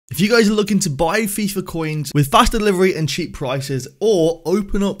If you guys are looking to buy FIFA coins with fast delivery and cheap prices, or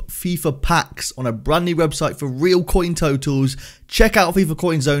open up FIFA packs on a brand new website for real coin totals, check out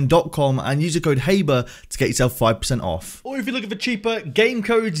FIFAcoinzone.com and use the code HABER to get yourself 5% off. Or if you're looking for cheaper game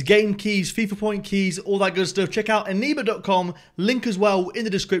codes, game keys, FIFA point keys, all that good stuff, check out Aniba.com, link as well in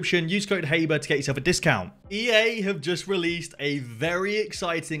the description. Use code HABER to get yourself a discount. EA have just released a very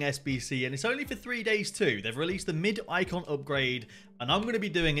exciting SBC, and it's only for 3 days too. They've released the mid-icon upgrade, and I'm going to be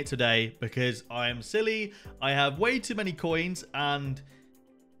doing it today because I am silly. I have way too many coins, and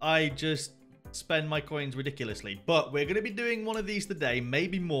I just spend my coins ridiculously. But we're going to be doing one of these today,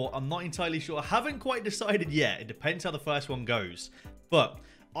 maybe more. I'm not entirely sure. I haven't quite decided yet. It depends how the first one goes. But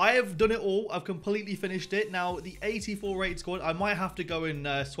I have done it all. I've completely finished it. Now, the 84 rated squad, I might have to go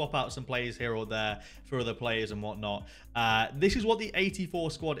and swap out some players here or there for other players and whatnot. This is what the 84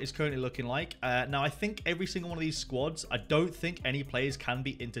 squad is currently looking like. Now, I think every single one of these squads, I don't think any players can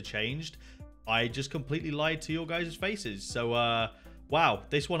be interchanged. I just completely lied to your guys' faces. So, wow,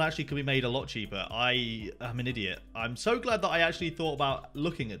 this one actually could be made a lot cheaper. I am an idiot. I'm so glad that I actually thought about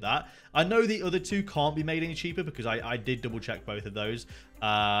looking at that. I know the other two can't be made any cheaper because I did double check both of those.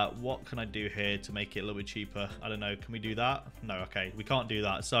 What can I do here to make it a little bit cheaper? I don't know. Can we do that? No, okay. We can't do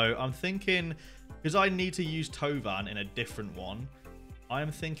that. So I'm thinking, because I need to use Tovan in a different one, I'm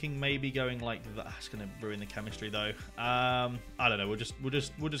thinking maybe going like that. That's going to ruin the chemistry though. I don't know.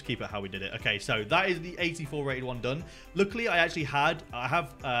 We'll just keep it how we did it. Okay, so that is the 84 rated one done. Luckily, I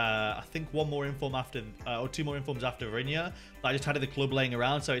have I think one more inform after or two more informs after Verinia that I just had in the club laying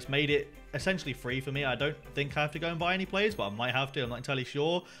around, so it's made it essentially free for me. I don't think I have to go and buy any players, but I might have to. I'm not entirely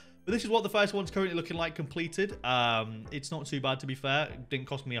sure. But this is what the first one's currently looking like completed. It's not too bad, to be fair. It didn't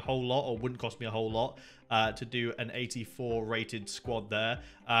cost me a whole lot, or wouldn't cost me a whole lot to do an 84 rated squad there.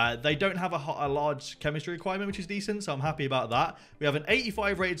 They don't have a large chemistry requirement, which is decent, so I'm happy about that. We have an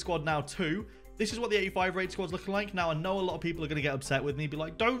 85 rated squad now too. This is what the 85 rated squad's looking like. Now, I know a lot of people are going to get upset with me, be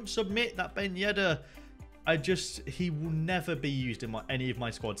like, don't submit that Ben Yedder. He will never be used in any of my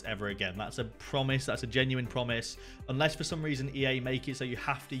squads ever again. That's a promise. That's a genuine promise. Unless for some reason EA make it so you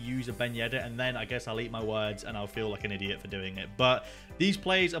have to use a Ben Yedder, and then I guess I'll eat my words and I'll feel like an idiot for doing it. But these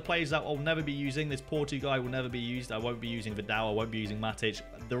players are players that I'll never be using. This Porto guy will never be used. I won't be using Vidal. I won't be using Matic.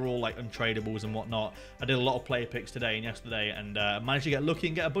 They're all like untradables and whatnot. I did a lot of player picks today and yesterday, and managed to get lucky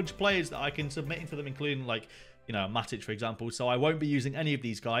and get a bunch of players that I can submit into them, including like, you know, Matic, for example. So I won't be using any of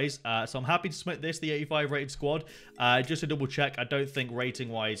these guys. So I'm happy to submit this, the 85 rated squad. Just to double check, I don't think rating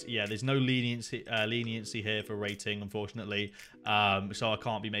wise, yeah, there's no leniency here for rating, unfortunately. So I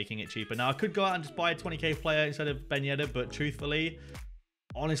can't be making it cheaper. Now, I could go out and just buy a 20k player instead of Ben Yedder, but truthfully,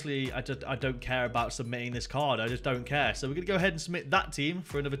 honestly, I don't care about submitting this card. I just don't care. So we're going to go ahead and submit that team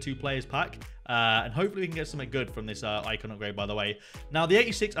for another 2 players pack. And hopefully we can get something good from this icon upgrade, by the way. Now, the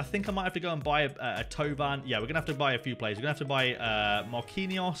 86, I think I might have to go and buy a Tovan. Yeah, we're going to have to buy a few players. We're going to have to buy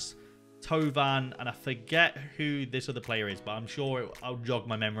Marquinhos, Tovan, and I forget who this other player is, but I'm sure I'll jog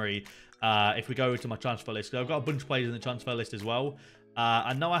my memory if we go to my transfer list. I've got a bunch of players in the transfer list as well.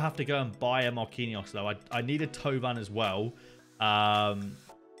 I know I have to go and buy a Marquinhos, though. I need a Tovan as well.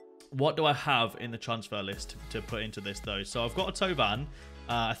 What do I have in the transfer list to put into this, though? So I've got a Tovan.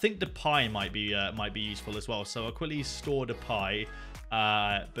 I think Depay might be useful as well. So I'll quickly store Depay.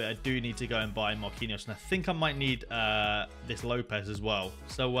 But I do need to go and buy Marquinhos. And I think I might need this Lopez as well.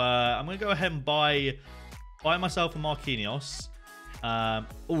 So I'm going to go ahead and buy myself a Marquinhos.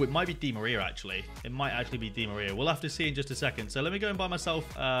 Oh, it might be Di Maria, actually. It might actually be Di Maria. We'll have to see in just a second. So let me go and buy myself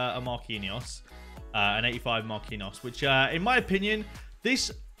a Marquinhos. An 85 Marquinhos, which in my opinion, this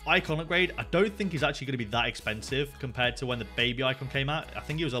icon upgrade I don't think is actually going to be that expensive compared to when the baby icon came out. I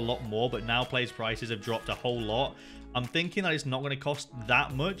think it was a lot more, but now players' prices have dropped a whole lot. I'm thinking that it's not going to cost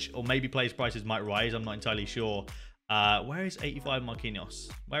that much, or maybe players' prices might rise. I'm not entirely sure. Where is 85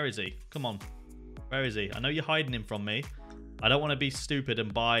 Marquinhos? Where is he? Come on, where is he? I know you're hiding him from me. I don't want to be stupid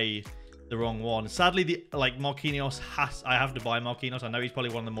and buy the wrong one. Sadly, Marquinhos I have to buy Marquinhos. I know he's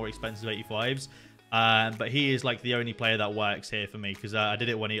probably one of the more expensive 85s. But he is like the only player that works here for me, because I did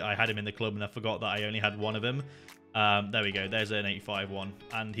it when I had him in the club and I forgot that I only had one of him. There we go. There's an 85 one,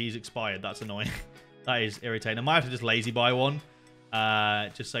 and he's expired. That's annoying. That is irritating. I might have to just lazy buy one,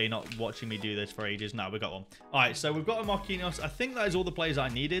 just so you're not watching me do this for ages. No, we got one. All right, so we've got a Marquinhos. I think that is all the players I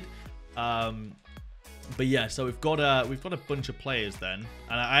needed. But yeah, so we've got a bunch of players then,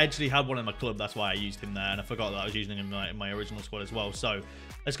 and I actually had one in my club. That's why I used him there, and I forgot that I was using him in my original squad as well. So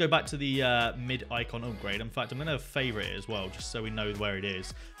let's go back to the mid icon upgrade. In fact, I'm going to favorite it as well, just so we know where it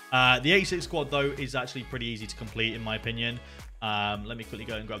is. The 86 squad though is actually pretty easy to complete in my opinion. Let me quickly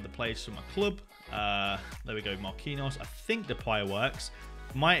go and grab the players from my club. There we go, Marquinhos. I think Depay works.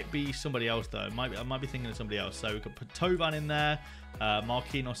 Might be somebody else though. I might be thinking of somebody else. So we could put Tovan in there,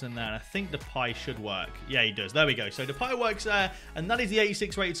 Marquinhos in there, and I think Depay should work. Yeah, he does. There we go. So Depay works there, and that is the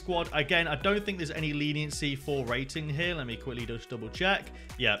 86 rated squad. Again, I don't think there's any leniency for rating here. Let me quickly just double check.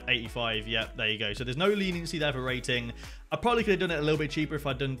 Yeah, 85. Yeah, there you go. So there's no leniency there for rating. I probably could have done it a little bit cheaper if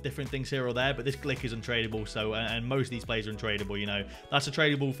I'd done different things here or there, but this Glick is untradeable, so, and most of these players are untradeable, you know. That's a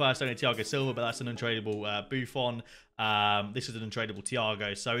tradable first only Thiago Silva, but that's an untradeable Buffon. This is an untradeable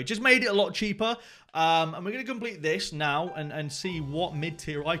Thiago, so it just made it a lot cheaper. And we're going to complete this now and see what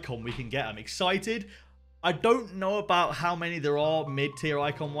mid-tier icon we can get. I'm excited. I don't know about how many there are mid-tier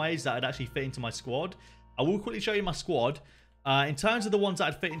icon ways that would actually fit into my squad. I will quickly show you my squad. In terms of the ones that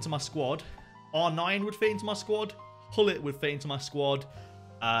would fit into my squad, R9 would fit into my squad. Hullet would fit into my squad.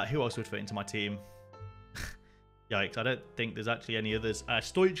 Who else would fit into my team? Yikes, I don't think there's actually any others.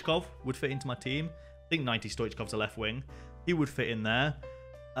 Stoichkov would fit into my team. I think 90 Stoichkov's a left wing. He would fit in there.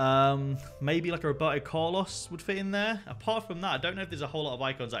 Maybe like a Roberto Carlos would fit in there. Apart from that, I don't know if there's a whole lot of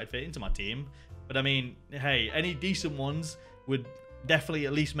icons that would fit into my team. But I mean, hey, any decent ones would definitely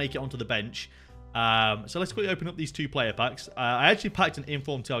at least make it onto the bench. So let's quickly open up these 2 player packs. I actually packed an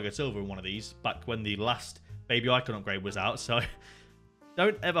informed Thiago Silva in one of these back when the last baby icon upgrade was out, so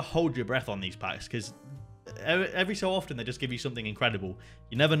don't ever hold your breath on these packs, because every so often they just give you something incredible.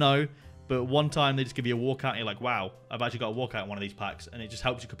 You never know, but one time they just give you a walkout and you're like, wow, I've actually got a walkout in one of these packs, and it just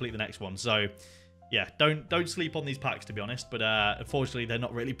helps you complete the next one. So yeah, don't sleep on these packs, to be honest, but unfortunately they're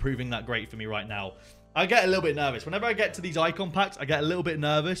not really proving that great for me right now. I get a little bit nervous whenever I get to these icon packs. I get a little bit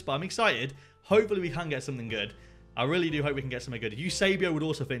nervous, but I'm excited. Hopefully we can get something good. I really do hope we can get something good. Eusebio would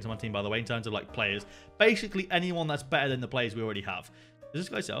also fit into my team, by the way, in terms of like players. Basically anyone that's better than the players we already have. Does this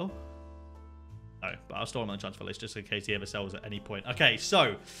guy sell? No, but I'll store him on the transfer list just in case he ever sells at any point. Okay,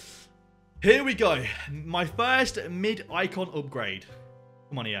 so here we go. My first mid-icon upgrade.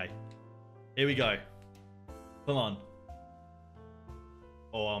 Come on, EA. Here we go. Come on.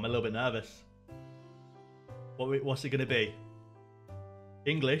 Oh, I'm a little bit nervous. What's it going to be?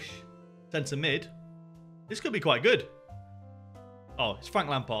 English. Centre mid. This could be quite good. Oh, it's Frank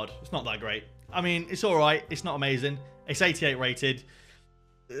Lampard. It's not that great. I mean, it's all right. It's not amazing. It's 88 rated.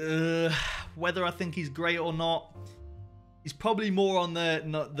 Whether I think he's great or not, he's probably more on the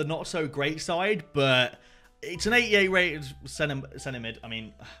not so great side. But it's an 88 rated centre mid. I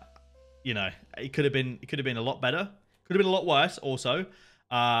mean, you know, it could have been a lot better. Could have been a lot worse. Also,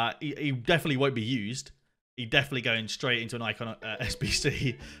 he definitely won't be used. He's definitely going straight into an icon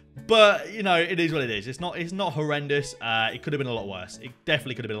SBC, but you know, it is what it is. It's not horrendous. It could have been a lot worse. It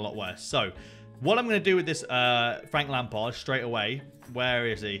definitely could have been a lot worse. So what I'm going to do with this Frank Lampard straight away, where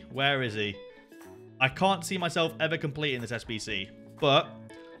is he? Where is he? I can't see myself ever completing this SBC, but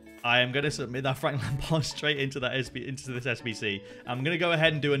I am going to submit that Frank Lampard straight into this SBC. I'm going to go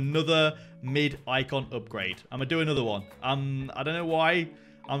ahead and do another mid icon upgrade. I'm going to do another one. I don't know why.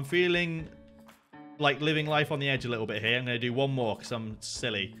 I'm feeling like living life on the edge a little bit here. I'm going to do one more because I'm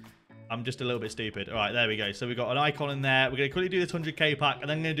silly. I'm just a little bit stupid. All right, there we go. So we've got an icon in there. We're going to quickly do this 100k pack, and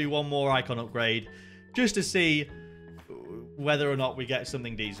then I'm going to do one more icon upgrade just to see whether or not we get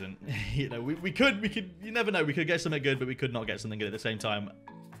something decent. You know, we could, you never know. We could get something good, but we could not get something good at the same time.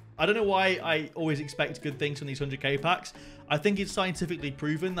 I don't know why I always expect good things from these 100k packs. I think it's scientifically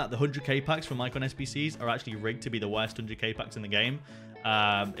proven that the 100k packs from Icon SBCs are actually rigged to be the worst 100k packs in the game.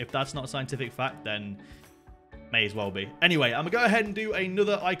 If that's not a scientific fact, then may as well be. Anyway, I'm going to go ahead and do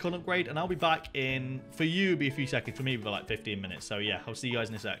another icon upgrade, and I'll be back in, for you, it'll be a few seconds, for me, for like 15 minutes. So yeah, I'll see you guys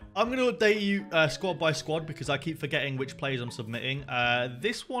in a sec. I'm going to update you squad by squad because I keep forgetting which players I'm submitting.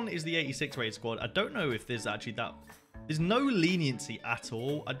 This one is the 86 rated squad. I don't know if there's actually that... There's no leniency at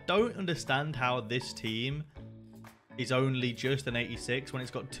all. I don't understand how this team is only just an 86 when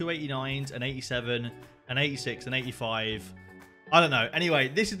it's got 2 89s, an 87, an 86, an 85. I don't know. Anyway,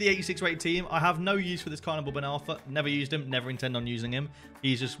 this is the 86 rated team. I have no use for this Carnival Ben Arfa. Never used him. Never intend on using him.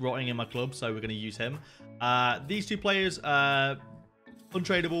 He's just rotting in my club, so we're going to use him. These two players,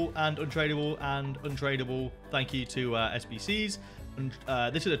 untradeable and untradeable and untradeable. Thank you to SBCs.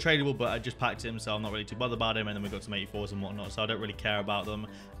 This is a tradable, but I just packed him, so I'm not really too bothered about him. And then we've got some 84s and whatnot, so I don't really care about them.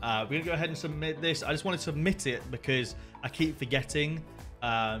 We're going to go ahead and submit this. I just want to submit it because I keep forgetting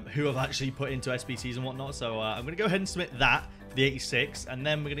who I've actually put into SBCs and whatnot. So I'm going to go ahead and submit that for the 86, and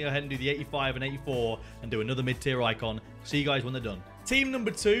then we're going to go ahead and do the 85 and 84 and do another mid-tier icon. See you guys when they're done. Team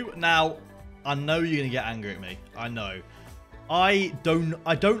number 2. Now, I know you're going to get angry at me. I know. I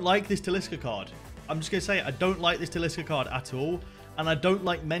don't like this Talisca card. I'm just going to say it. I don't like this Talisca card at all. And I don't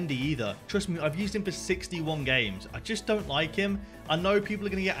like Mendy either. Trust me, I've used him for 61 games. I just don't like him. I know people are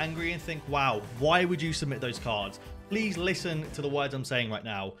going to get angry and think, wow, why would you submit those cards? please listen to the words I'm saying right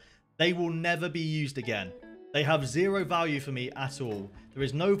now. They will never be used again. They have zero value for me at all. There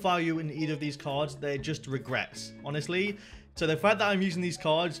is no value in either of these cards. They're just regrets, honestly. So the fact that I'm using these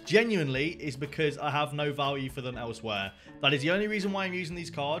cards genuinely is because I have no value for them elsewhere. That is the only reason why I'm using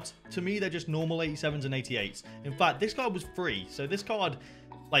these cards. To me, they're just normal 87s and 88s. In fact, this card was free. So this card,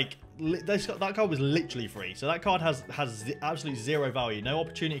 like, that card was literally free. So that card has absolutely zero value. No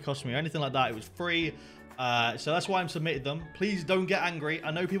opportunity cost me or anything like that. It was free. So that's why I'm submitted them. Please don't get angry.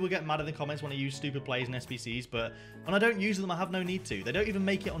 I know people get mad in the comments when I use stupid plays and SBCs, but when I don't use them, I have no need to. They don't even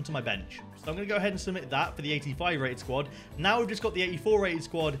make it onto my bench. So I'm going to go ahead and submit that for the 85 rated squad. Now we've just got the 84 rated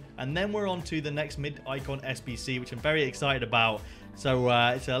squad, and then we're on to the next mid-icon SBC, which I'm very excited about. So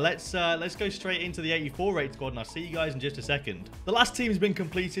let's go straight into the 84 rated squad, and I'll see you guys in just a second. The last team has been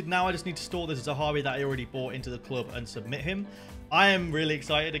completed. Now I just need to store this Zahavi that I already bought into the club and submit him. I am really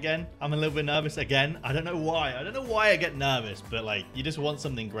excited again. I'm a little bit nervous again. I don't know why. I don't know why I get nervous, but like, you just want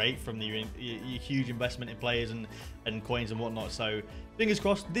something great from your huge investment in players and coins and whatnot. So fingers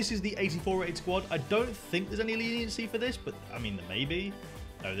crossed. This is the 84 rated squad. I don't think there's any leniency for this, but I mean, there may be.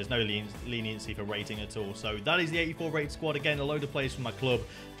 No, there's no leniency for rating at all. So that is the 84 rated squad. Again, a load of players from my club.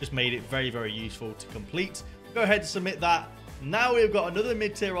 Just made it very, very useful to complete. Go ahead and submit that. Now we've got another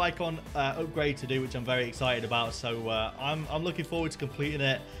mid-tier icon upgrade to do, which I'm very excited about. So I'm looking forward to completing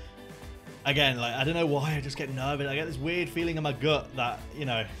it. Again, like, I don't know why, I just get nervous. I get this weird feeling in my gut that, you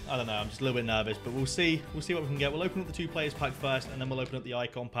know, I don't know, I'm just a little bit nervous. But we'll see. We'll see what we can get. We'll open up the 2 players pack first, and then we'll open up the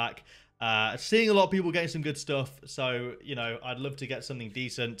icon pack. Seeing a lot of people getting some good stuff. So, you know, I'd love to get something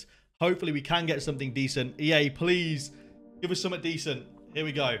decent. Hopefully we can get something decent. EA, please give us something decent. Here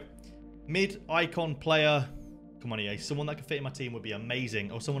we go. Mid-icon player. Come on, EA. Someone that can fit in my team would be amazing.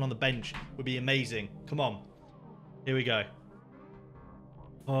 Or someone on the bench would be amazing. Come on. Here we go.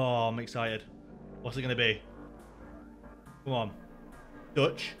 Oh, I'm excited. What's it going to be? Come on.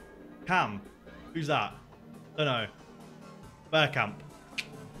 Dutch. Cam. Who's that? Don't know. Bergkamp.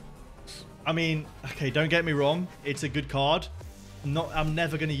 I mean, okay, don't get me wrong. It's a good card. I'm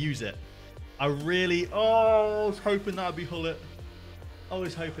never going to use it. I was hoping that would be Hullet. I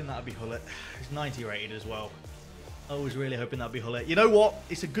was hoping that would be Hullet. It's 90 rated as well. I was really hoping that'd be Hullet. You know what?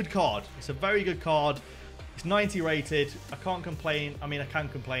 It's a good card. It's a very good card. It's 90 rated. I can't complain. I mean, I can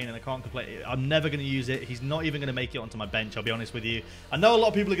complain and I can't complain. I'm never going to use it. He's not even going to make it onto my bench, I'll be honest with you. I know a lot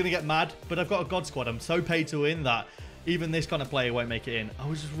of people are going to get mad, but I've got a God squad. I'm so paid to win that even this kind of player won't make it in. I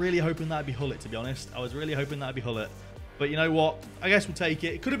was just really hoping that'd be Hullet, to be honest. I was really hoping that'd be Hullet. But you know what? I guess we'll take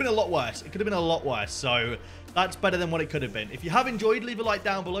it. It could have been a lot worse. It could have been a lot worse. So that's better than what it could have been. If you have enjoyed, leave a like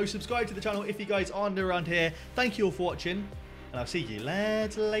down below. Subscribe to the channel if you guys aren't around here. Thank you all for watching. And I'll see you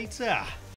later.